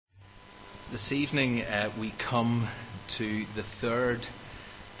This evening we come to the third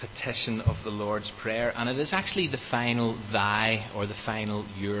petition of the Lord's Prayer, and it is actually the final thy or the final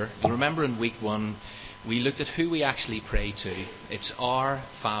your. You'll remember in week 1 we looked at who we actually pray to. It's our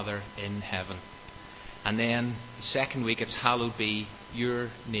Father in heaven. And then the second week it's hallowed be your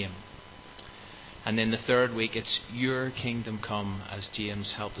name. And then the third week it's your kingdom come, as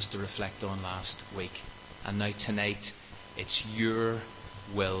James helped us to reflect on last week. And now tonight it's your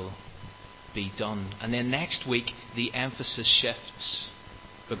will be done. And then next week the emphasis shifts,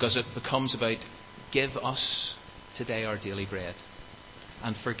 because it becomes about give us today our daily bread,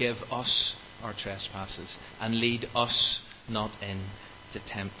 and forgive us our trespasses, and lead us not into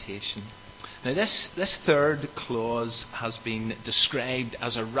temptation. Now this third clause has been described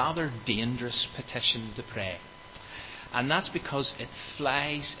as a rather dangerous petition to pray. And that's because it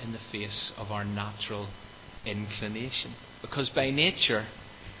flies in the face of our natural inclination. Because by nature,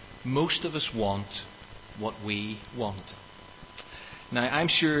 most of us want what we want. Now, I'm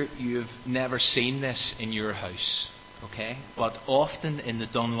sure you've never seen this in your house, okay? But often in the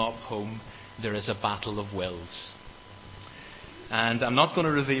Dunlop home, there is a battle of wills. And I'm not going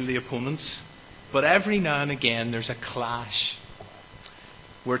to reveal the opponents, but every now and again there's a clash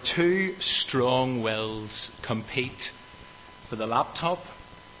where two strong wills compete for the laptop,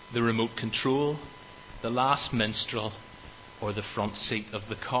 the remote control, the last minstrel, or the front seat of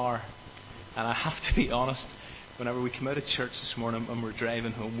the car. And I have to be honest, whenever we came out of church this morning and we're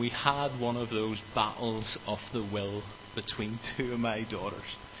driving home, we had one of those battles of the will between two of my daughters.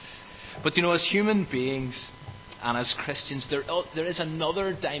 But you know, as human beings and as Christians, there is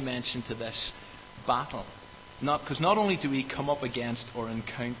another dimension to this battle. Because not only do we come up against or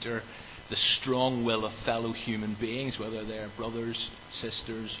encounter the strong will of fellow human beings, whether they're brothers,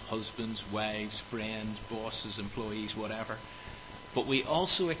 sisters, husbands, wives, friends, bosses, employees, whatever, but we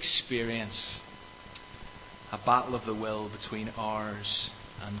also experience a battle of the will between ours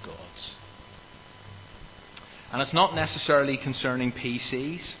and God's. And it's not necessarily concerning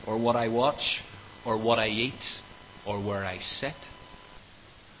PCs, or what I watch, or what I eat, or where I sit.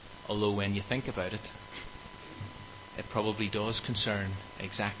 Although when you think about it, it probably does concern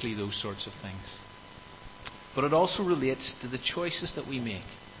exactly those sorts of things. But it also relates to the choices that we make,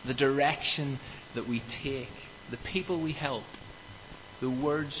 the direction that we take, the people we help, the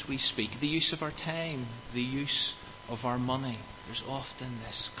words we speak, the use of our time, the use of our money. There's often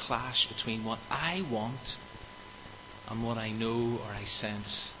this clash between what I want and what I know or I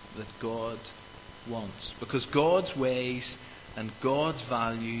sense that God wants. Because God's ways and God's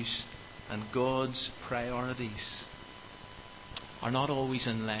values and God's priorities are not always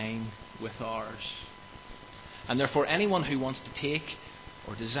in line with ours. And therefore anyone who wants to take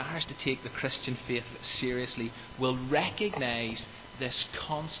or desires to take the Christian faith seriously will recognise this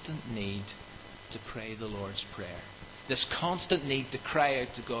constant need to pray the Lord's Prayer. This constant need to cry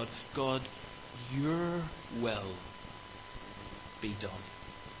out to God, God, your will be done.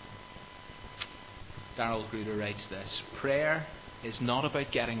 Darrell Gruder writes this: prayer is not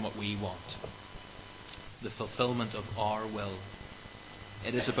about getting what we want, the fulfillment of our will.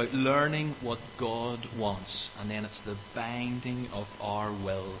 It is about learning what God wants, and then it's the binding of our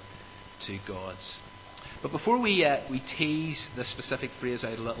will to God's. But before we tease the specific phrase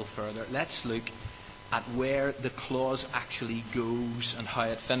out a little further, let's look at where the clause actually goes and how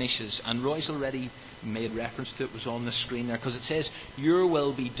it finishes. And Roy's already made reference to it, was on the screen there, because it says, your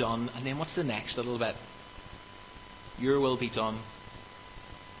will be done, and then what's the next little bit? Your will be done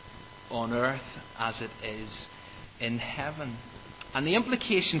on earth as it is in heaven. And the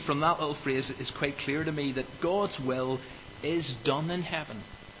implication from that little phrase is quite clear to me, that God's will is done in heaven.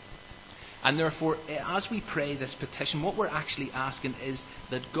 And therefore, as we pray this petition, what we're actually asking is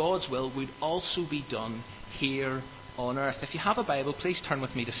that God's will would also be done here on earth. If you have a Bible, please turn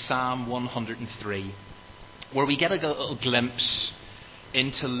with me to Psalm 103, where we get a little glimpse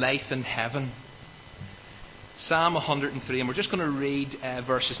into life in heaven. Psalm 103, and we're just going to read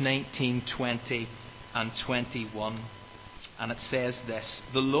verses 19, 20 and 21. And it says this: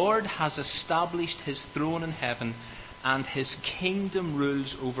 the Lord has established his throne in heaven, and his kingdom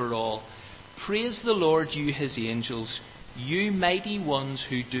rules over all. Praise the Lord, you his angels, you mighty ones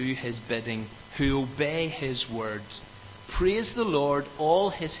who do his bidding, who obey his word. Praise the Lord, all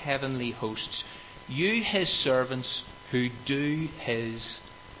his heavenly hosts, you his servants who do his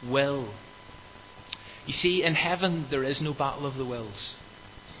will. You see, in heaven there is no battle of the wills.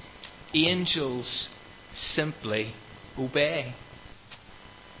 Angels simply obey.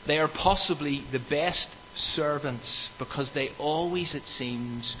 They are possibly the best servants because they always, it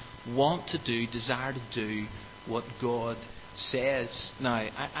seems, want to do, desire to do what God says. Now,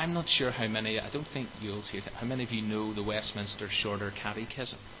 I'm not sure how many, I don't think you'll see it, how many of you know the Westminster Shorter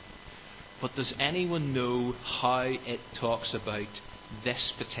Catechism. But does anyone know how it talks about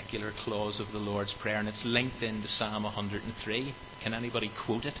this particular clause of the Lord's Prayer? And it's linked into Psalm 103. Can anybody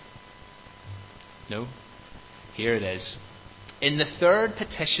quote it? No? Here it is. In the third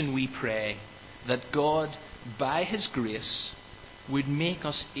petition we pray that God, by His grace, would make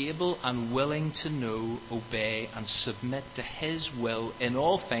us able and willing to know, obey and submit to His will in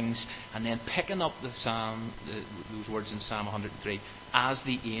all things, and then picking up those words in Psalm 103, as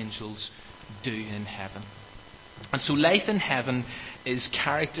the angels do in heaven. And so life in heaven is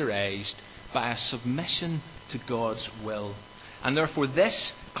characterised by a submission to God's will. And therefore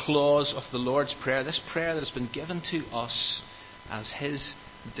this clause of the Lord's Prayer, this prayer that has been given to us as His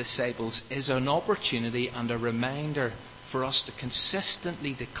disciples, is an opportunity and a reminder for us to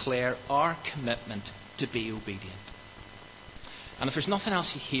consistently declare our commitment to be obedient. And if there's nothing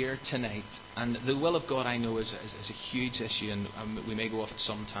else you hear tonight, and the will of God I know is a huge issue, and we may go off at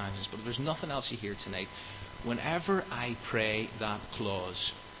some times, but if there's nothing else you hear tonight, whenever I pray that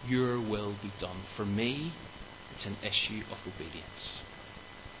clause, your will be done. For me, it's an issue of obedience.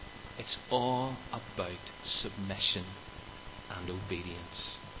 It's all about submission and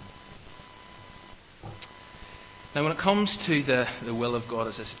obedience. Now, when it comes to the will of God,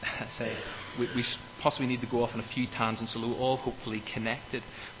 as I say, we possibly need to go off on a few tangents, although all hopefully connected.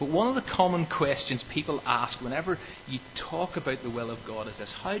 But one of the common questions people ask whenever you talk about the will of God is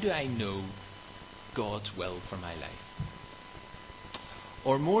this: how do I know God's will for my life?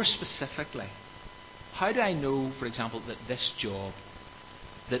 Or more specifically, how do I know, for example, that this job,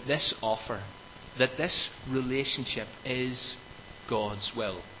 that this offer, that this relationship is God's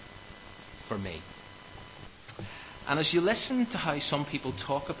will for me? And as you listen to how some people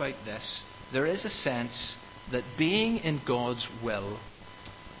talk about this, there is a sense that being in God's will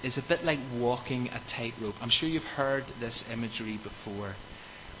is a bit like walking a tightrope. I'm sure you've heard this imagery before.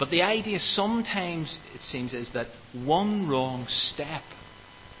 But the idea sometimes, it seems, is that one wrong step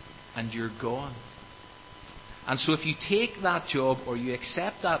and you're gone. And so if you take that job, or you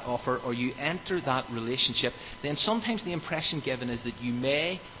accept that offer, or you enter that relationship, then sometimes the impression given is that you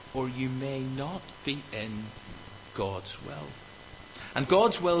may or you may not be in God's will. And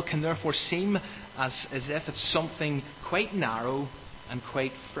God's will can therefore seem as if it's something quite narrow and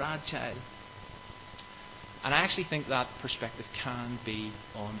quite fragile. And I actually think that perspective can be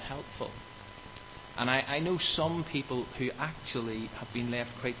unhelpful. And I know some people who actually have been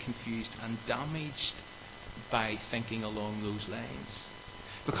left quite confused and damaged by thinking along those lines.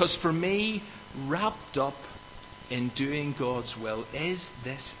 Because for me, wrapped up in doing God's will is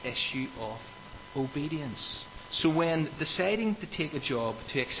this issue of obedience. So when deciding to take a job,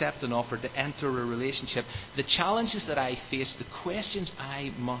 to accept an offer, to enter a relationship, the challenges that I face, the questions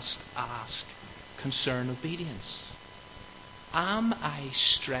I must ask concern obedience. Am I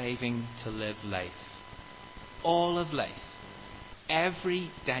striving to live life, all of life,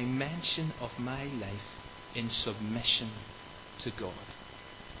 every dimension of my life, in submission to God?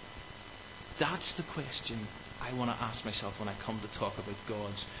 That's the question I want to ask myself when I come to talk about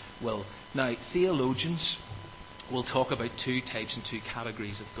God's will. Now, theologians will talk about two types and two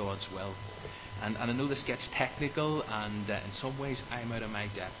categories of God's will. And I know this gets technical, and in some ways I'm out of my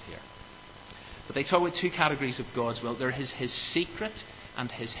depth here. But they talk about two categories of God's will. There is His secret and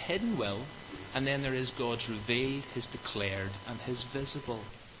His hidden will, and then there is God's revealed, His declared, and His visible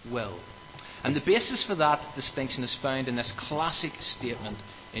will. And the basis for that distinction is found in this classic statement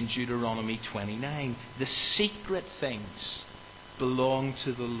in Deuteronomy 29. The secret things belong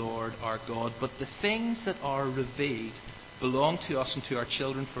to the Lord our God, but the things that are revealed belong to us and to our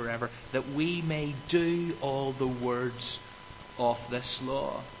children forever, that we may do all the words of this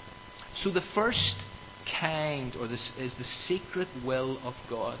law. So the first kind, or this, is the secret will of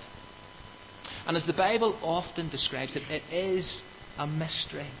God. And as the Bible often describes it, it is a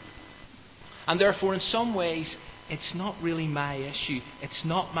mystery. And therefore, in some ways, it's not really my issue, it's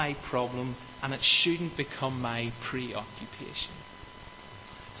not my problem, and it shouldn't become my preoccupation.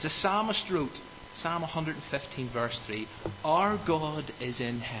 As the psalmist wrote, Psalm 115 verse 3, our God is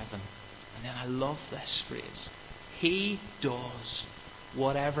in heaven. And then I love this phrase: He does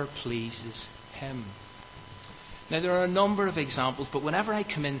whatever pleases Him. Now there are a number of examples, but whenever I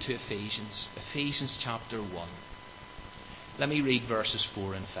come into Ephesians chapter 1, let me read verses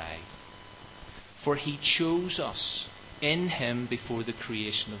 4 and 5. For He chose us in Him before the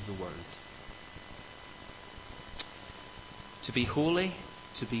creation of the world, to be holy,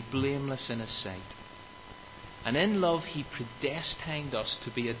 to be blameless in His sight. And in love, He predestined us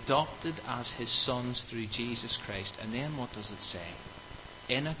to be adopted as His sons through Jesus Christ. And then what does it say?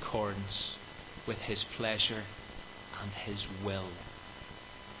 In accordance with His pleasure and His will.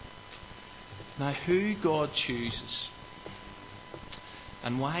 Now, who God chooses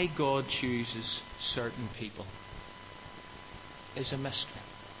and why God chooses certain people is a mystery.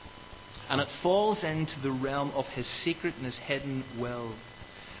 And it falls into the realm of His secret and His hidden will.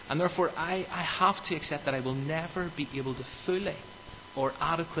 And therefore, I have to accept that I will never be able to fully or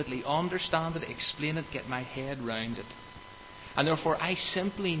adequately understand it, explain it, get my head round it. And therefore, I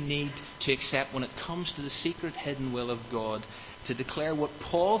simply need to accept, when it comes to the secret hidden will of God, to declare what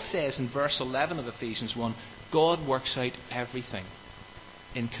Paul says in verse 11 of Ephesians 1, God works out everything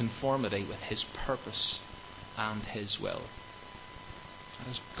in conformity with His purpose and His will. And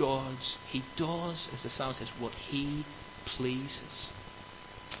as God's, He does, as the psalm says, what He pleases.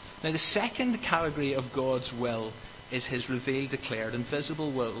 Now, the second category of God's will is His revealed, declared, and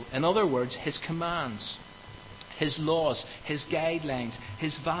visible will. In other words, His commands, His laws, His guidelines,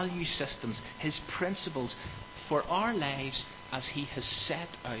 His value systems, His principles for our lives as He has set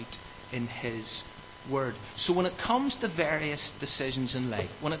out in His Word. So when it comes to various decisions in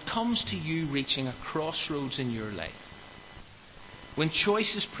life, when it comes to you reaching a crossroads in your life, when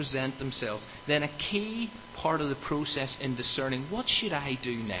choices present themselves, then a key part of the process in discerning what should I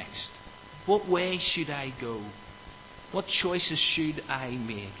do next? What way should I go? What choices should I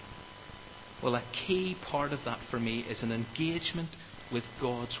make? Well, a key part of that for me is an engagement with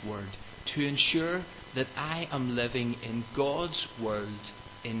God's Word to ensure that I am living in God's world,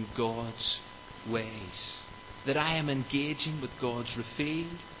 in God's ways. That I am engaging with God's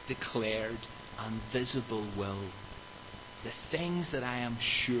revealed, declared, and visible will. The things that I am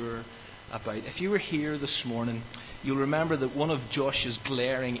sure about. If you were here this morning, you'll remember that one of Josh's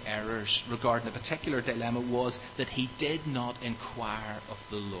glaring errors regarding a particular dilemma was that he did not inquire of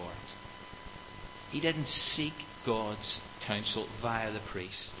the Lord. He didn't seek God's counsel via the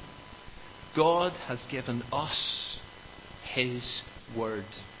priest. God has given us His Word.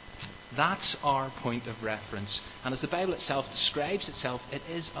 That's our point of reference. And as the Bible itself describes itself, it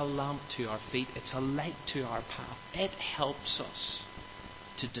is a lamp to our feet. It's a light to our path. It helps us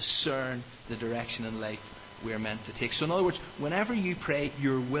to discern the direction in life we're meant to take. So in other words, whenever you pray,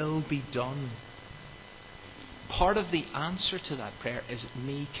 your will be done, part of the answer to that prayer is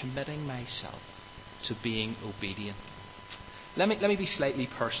me committing myself to being obedient. Let me be slightly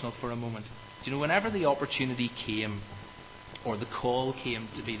personal for a moment. Do you know, whenever the opportunity came, or the call came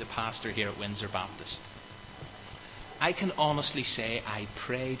to be the pastor here at Windsor Baptist, I can honestly say I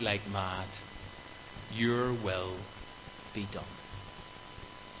prayed like mad. Your will be done.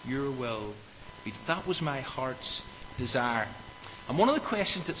 Your will be done. That was my heart's desire. And one of the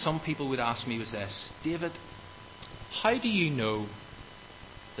questions that some people would ask me was this: David, how do you know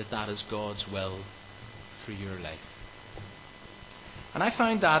that that is God's will for your life? And I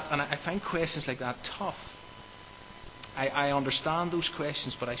find questions like that tough. I understand those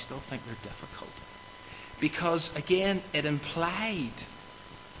questions, but I still think they're difficult. Because, again, it implied,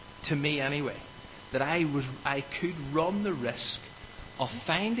 to me anyway, that I could run the risk of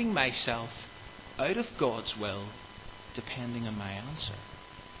finding myself out of God's will depending on my answer.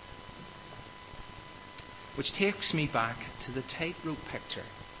 Which takes me back to the tightrope picture.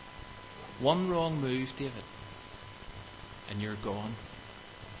 One wrong move, David, and you're gone.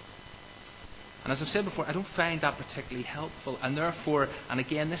 And as I've said before, I don't find that particularly helpful. And therefore, and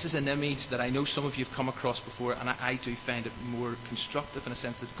again, this is an image that I know some of you have come across before, and I do find it more constructive in a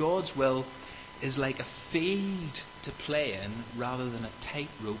sense that God's will is like a field to play in rather than a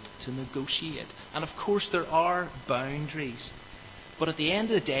tightrope to negotiate. And of course, there are boundaries. But at the end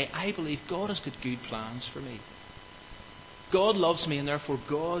of the day, I believe God has got good plans for me. God loves me, and therefore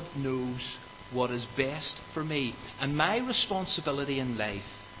God knows what is best for me. And my responsibility in life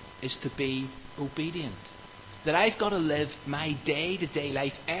is to be obedient. That I've got to live my day-to-day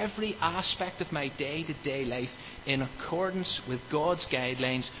life, every aspect of my day-to-day life, in accordance with God's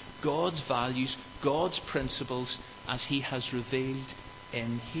guidelines, God's values, God's principles, as He has revealed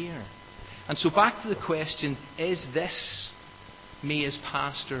in here. And so back to the question, is this, me as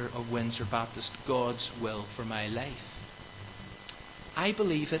pastor of Windsor Baptist, God's will for my life? I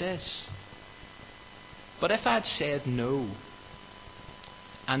believe it is. But if I'd said no,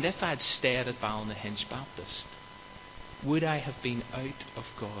 and if I'd stayed at Ballynahinch Baptist, would I have been out of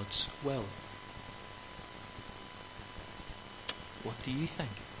God's will? What do you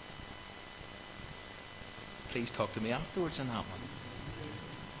think? Please talk to me afterwards on that one.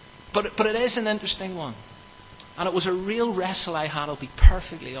 But it is an interesting one. And it was a real wrestle I had, I'll be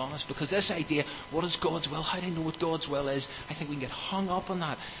perfectly honest, because this idea, what is God's will? How do I know what God's will is? I think we can get hung up on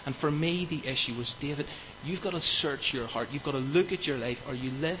that. And for me, the issue was, David, you've got to search your heart. You've got to look at your life. Are you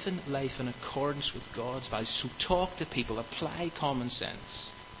living life in accordance with God's values? So talk to people. Apply common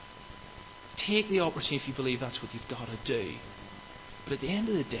sense. Take the opportunity if you believe that's what you've got to do. But at the end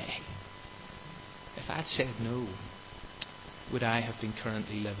of the day, if I'd said no, would I have been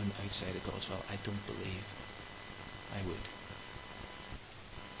currently living outside of God's will? I don't believe I would.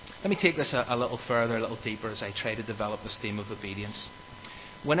 Let me take this a little further, a little deeper as I try to develop this theme of obedience.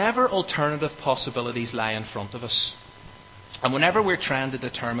 Whenever alternative possibilities lie in front of us, and whenever we're trying to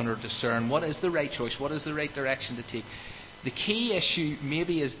determine or discern what is the right choice, what is the right direction to take, the key issue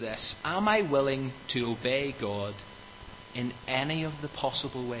maybe is this: am I willing to obey God in any of the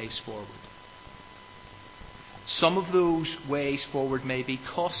possible ways forward? Some of those ways forward may be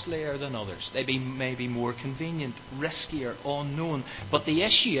costlier than others. They may be more convenient, riskier, unknown. But the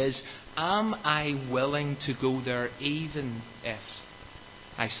issue is, am I willing to go there even if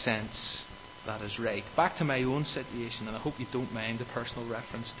I sense that is right? Back to my own situation, and I hope you don't mind a personal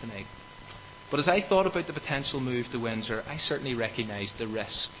reference tonight. But as I thought about the potential move to Windsor, I certainly recognised the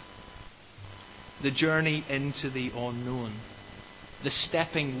risk. The journey into the unknown. The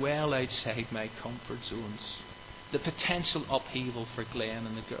stepping well outside my comfort zones. The potential upheaval for Glenn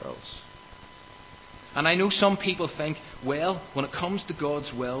and the girls. And I know some people think, well, when it comes to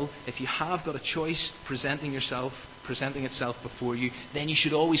God's will, if you have got a choice presenting itself before you, then you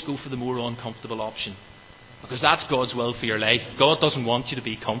should always go for the more uncomfortable option. Because that's God's will for your life. God doesn't want you to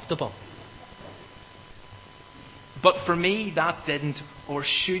be comfortable. But for me, that didn't or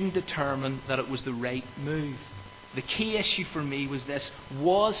shouldn't determine that it was the right move. The key issue for me was this: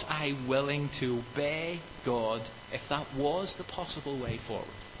 was I willing to obey God if that was the possible way forward?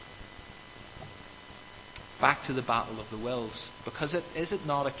 Back to the battle of the wills. Because is it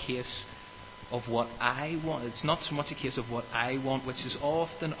not a case of what I want? It's not so much a case of what I want, which is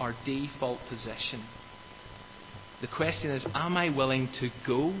often our default position. The question is, am I willing to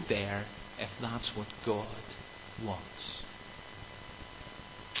go there if that's what God wants?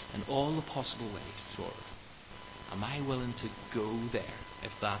 In all the possible ways forward. Am I willing to go there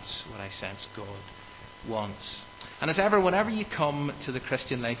if that's what I sense God wants? And as ever, whenever you come to the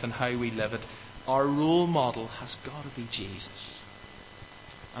Christian life and how we live it, our role model has got to be Jesus.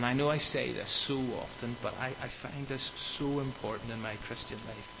 And I know I say this so often, but I find this so important in my Christian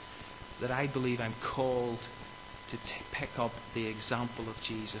life, that I believe I'm called to pick up the example of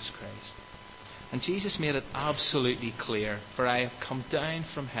Jesus Christ. And Jesus made it absolutely clear, for I have come down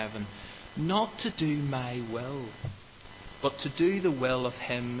from heaven not to do my will, but to do the will of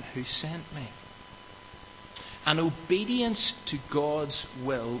him who sent me. And obedience to God's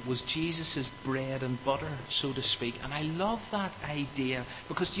will was Jesus' bread and butter, so to speak. And I love that idea,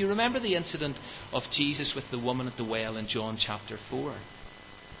 because do you remember the incident of Jesus with the woman at the well in John chapter 4?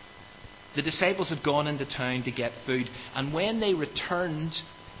 The disciples had gone into town to get food, and when they returned,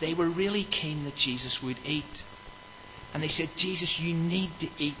 they were really keen that Jesus would eat. And they said, Jesus, you need to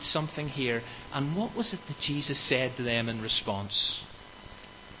eat something here. And what was it that Jesus said to them in response?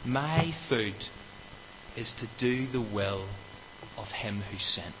 My food is to do the will of him who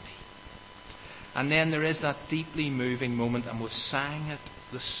sent me. And then there is that deeply moving moment, and we've sang it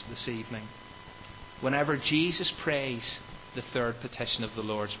this evening, whenever Jesus prays the third petition of the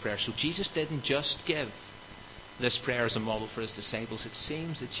Lord's Prayer. So Jesus didn't just give this prayer as a model for his disciples. It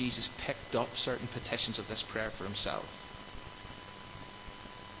seems that Jesus picked up certain petitions of this prayer for himself.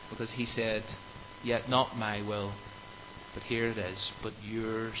 Because he said, yet not my will, but here it is, but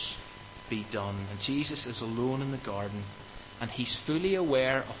yours be done. And Jesus is alone in the garden, and he's fully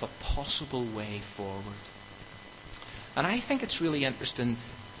aware of a possible way forward. And I think it's really interesting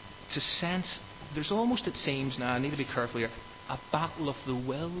to sense, there's almost, it seems now, I need to be careful here, a battle of the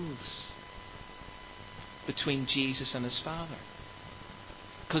wills between Jesus and his Father.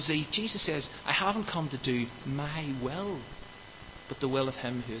 Because Jesus says, I haven't come to do my will, but the will of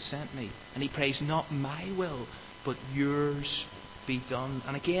him who has sent me. And he prays, not my will, but yours be done.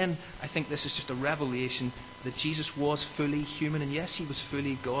 And again, I think this is just a revelation that Jesus was fully human, and yes, he was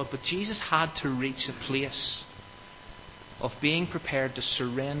fully God, but Jesus had to reach a place of being prepared to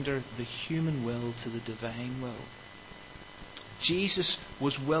surrender the human will to the divine will. Jesus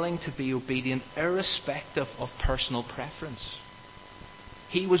was willing to be obedient irrespective of personal preference.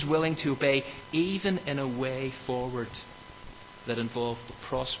 He was willing to obey even in a way forward that involved the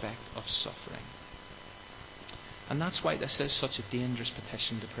prospect of suffering. And that's why this is such a dangerous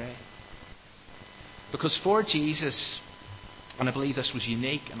petition to pray. Because for Jesus, And I believe this was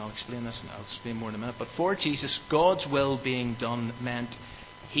unique, and I'll explain this, and I'll explain more in a minute. But for Jesus, God's will being done meant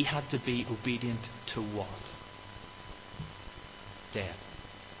he had to be obedient to what? Death.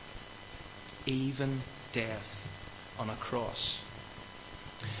 Even death on a cross.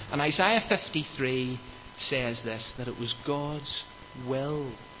 And Isaiah 53 says this, that it was God's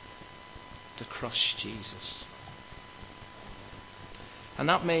will to crush Jesus. And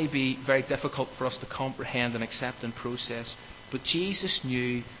that may be very difficult for us to comprehend and accept and process, but Jesus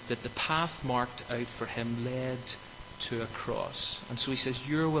knew that the path marked out for him led to a cross. And so he says,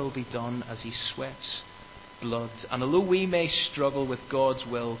 your will be done, as he sweats blood. And although we may struggle with God's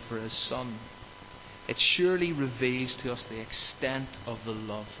will for his Son, it surely reveals to us the extent of the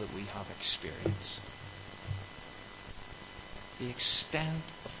love that we have experienced. The extent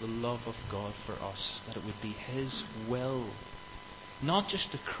of the love of God for us, that it would be his will, not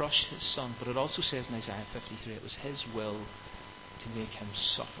just to crush his Son, but it also says in Isaiah 53, it was his will to make him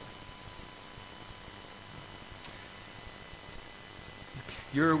suffer.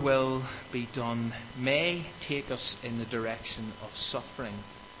 Your will be done may take us in the direction of suffering.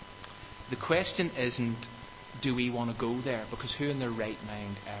 The question isn't, do we want to go there? Because who in their right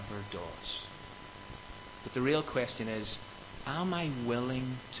mind ever does? But the real question is, am I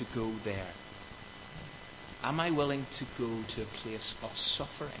willing to go there? Am I willing to go to a place of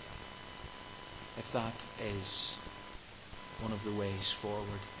suffering? If that is one of the ways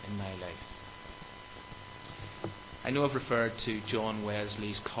forward in my life. I know I've referred to John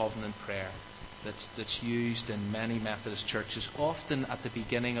Wesley's covenant prayer that's used in many Methodist churches, often at the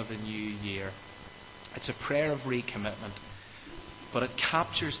beginning of a new year. It's a prayer of recommitment, but it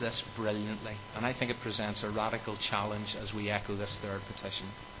captures this brilliantly, and I think it presents a radical challenge as we echo this third petition.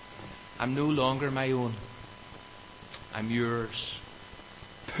 I'm no longer my own. I'm yours.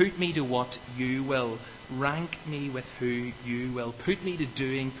 Put me to what you will. Rank me with who you will. Put me to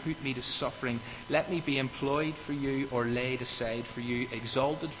doing, put me to suffering. Let me be employed for you or laid aside for you,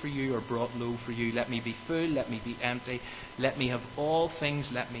 exalted for you or brought low for you. Let me be full, let me be empty. Let me have all things,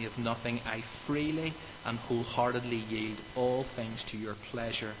 let me have nothing. I freely and wholeheartedly yield all things to your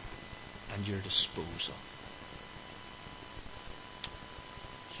pleasure and your disposal.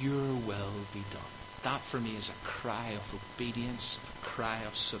 Your will be done. That for me is a cry of obedience, a cry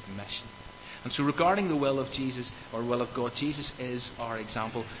of submission. And so regarding the will of Jesus, or will of God, Jesus is our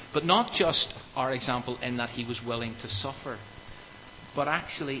example. But not just our example in that he was willing to suffer, but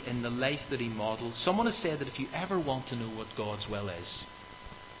actually in the life that he modelled. Someone has said that if you ever want to know what God's will is,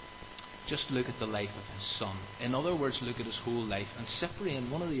 just look at the life of his Son. In other words, look at his whole life. And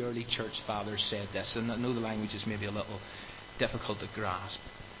Cyprian, one of the early church fathers, said this, and I know the language is maybe a little difficult to grasp.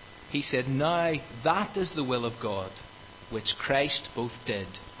 He said, now that is the will of God, which Christ both did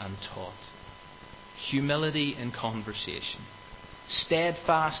and taught. Humility in conversation,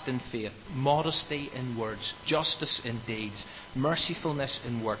 steadfast in faith, modesty in words, justice in deeds, mercifulness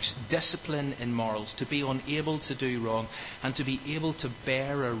in works, discipline in morals, to be unable to do wrong, and to be able to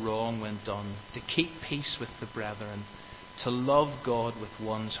bear a wrong when done, to keep peace with the brethren, to love God with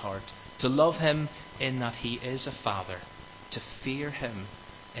one's heart, to love him in that he is a Father, to fear him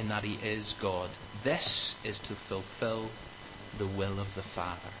in that he is God. This is to fulfill the will of the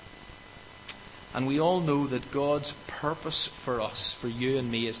Father. And we all know that God's purpose for us, for you and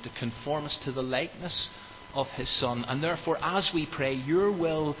me, is to conform us to the likeness of his Son. And therefore, as we pray, your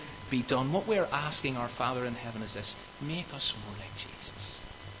will be done, what we're asking our Father in heaven is this: make us more like Jesus.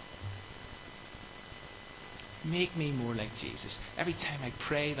 Make me more like Jesus. Every time I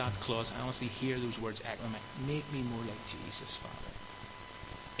pray that clause, I honestly hear those words echoing. Make me more like Jesus, Father.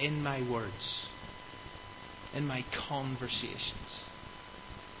 In my words, in my conversations,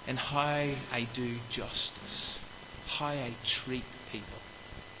 in how I do justice, how I treat people,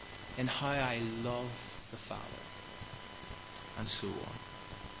 in how I love the Father, and so on.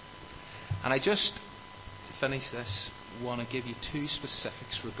 And I just, to finish this, want to give you two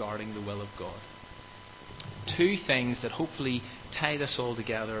specifics regarding the will of God. Two things that hopefully tie this all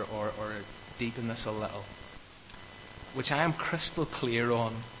together or deepen this a little, which I am crystal clear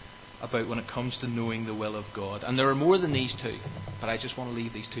on about when it comes to knowing the will of God. And there are more than these two, but I just want to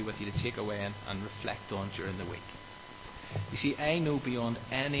leave these two with you to take away and reflect on during the week. You see, I know beyond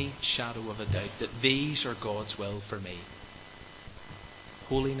any shadow of a doubt that these are God's will for me: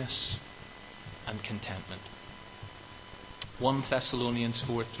 holiness and contentment. 1 Thessalonians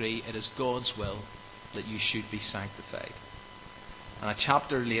 4:3, it is God's will that you should be sanctified. And a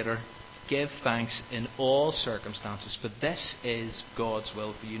chapter later, give thanks in all circumstances, for this is God's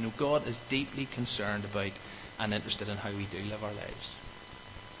will for you. You know, God is deeply concerned about and interested in how we do live our lives.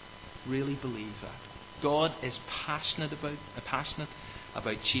 Really believe that. God is passionate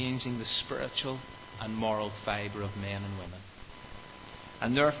about changing the spiritual and moral fibre of men and women.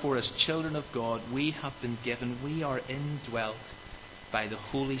 And therefore, as children of God, we are indwelt by the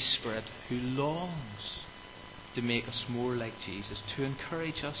Holy Spirit, who longs to make us more like Jesus, to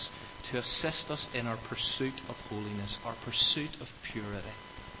encourage us, to assist us in our pursuit of holiness, our pursuit of purity.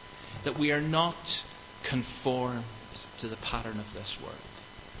 That we are not conformed to the pattern of this world.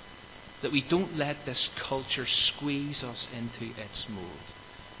 That we don't let this culture squeeze us into its mould,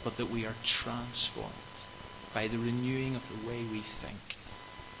 but that we are transformed by the renewing of the way we think.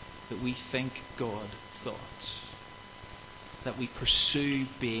 That we think God thoughts. That we pursue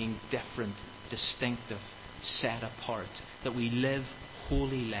being different, distinctive, set apart. That we live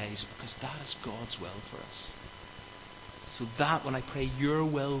holy lives, because that is God's will for us. So that when I pray, your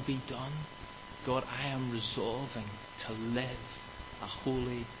will be done, God, I am resolving to live a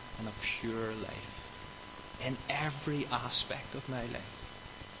holy and a pure life in every aspect of my life.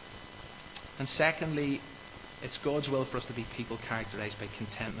 And secondly, it's God's will for us to be people characterised by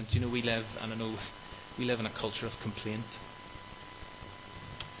contentment. You know, we live in a culture of complaint.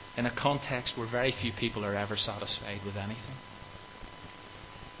 In a context where very few people are ever satisfied with anything.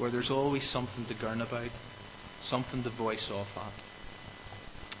 Where there's always something to girn about, something to voice off at.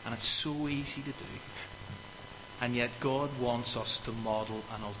 And it's so easy to do. And yet God wants us to model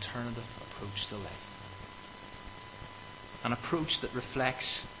an alternative approach to life. An approach that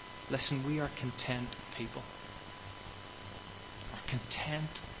reflects, listen, we are content people. We're content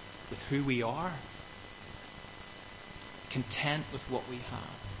with who we are. Content with what we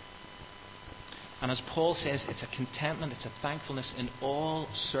have. And as Paul says, it's a contentment, it's a thankfulness in all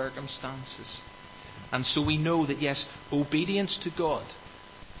circumstances. And so we know that yes, obedience to God,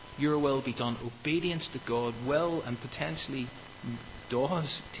 your will be done. Obedience to God will and potentially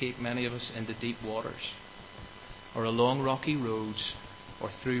does take many of us into deep waters, or along rocky roads, or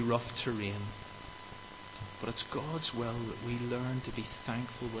through rough terrain. But it's God's will that we learn to be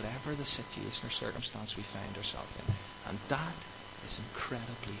thankful whatever the situation or circumstance we find ourselves in. And that is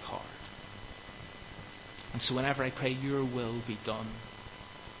incredibly hard. And so whenever I pray, your will be done,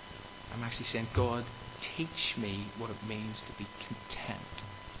 I'm actually saying, God, teach me what it means to be content.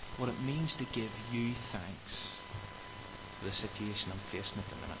 What it means to give you thanks for the situation I'm facing at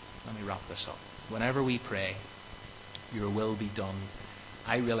the minute. Let me wrap this up. Whenever we pray, your will be done,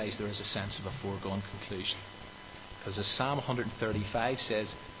 I realise there is a sense of a foregone conclusion. Because as Psalm 135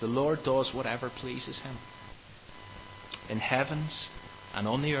 says, the Lord does whatever pleases him. In heavens and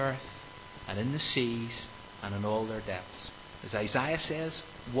on the earth and in the seas and in all their depths. As Isaiah says,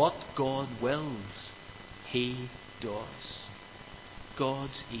 what God wills, he does.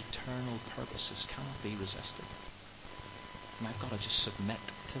 God's eternal purposes cannot be resisted. And I've got to just submit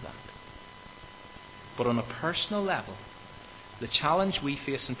to that. But on a personal level, the challenge we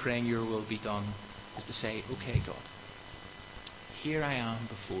face in praying your will be done is to say, okay, God, here I am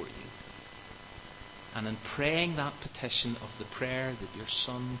before you. And in praying that petition of the prayer that your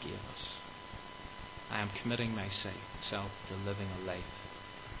Son gave us, I am committing myself to living a life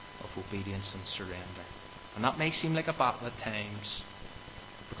of obedience and surrender. And that may seem like a battle at times,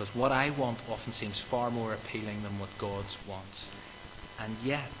 because what I want often seems far more appealing than what God wants. And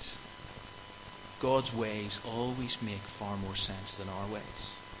yet, God's ways always make far more sense than our ways.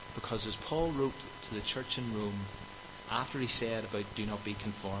 Because as Paul wrote to the church in Rome, after he said about do not be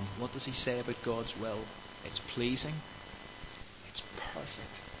conformed, what does he say about God's will? It's pleasing, it's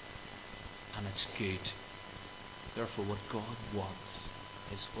perfect, and it's good. Therefore, what God wants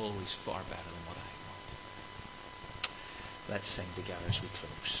is always far better than what I want. Let's sing together as we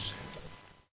close.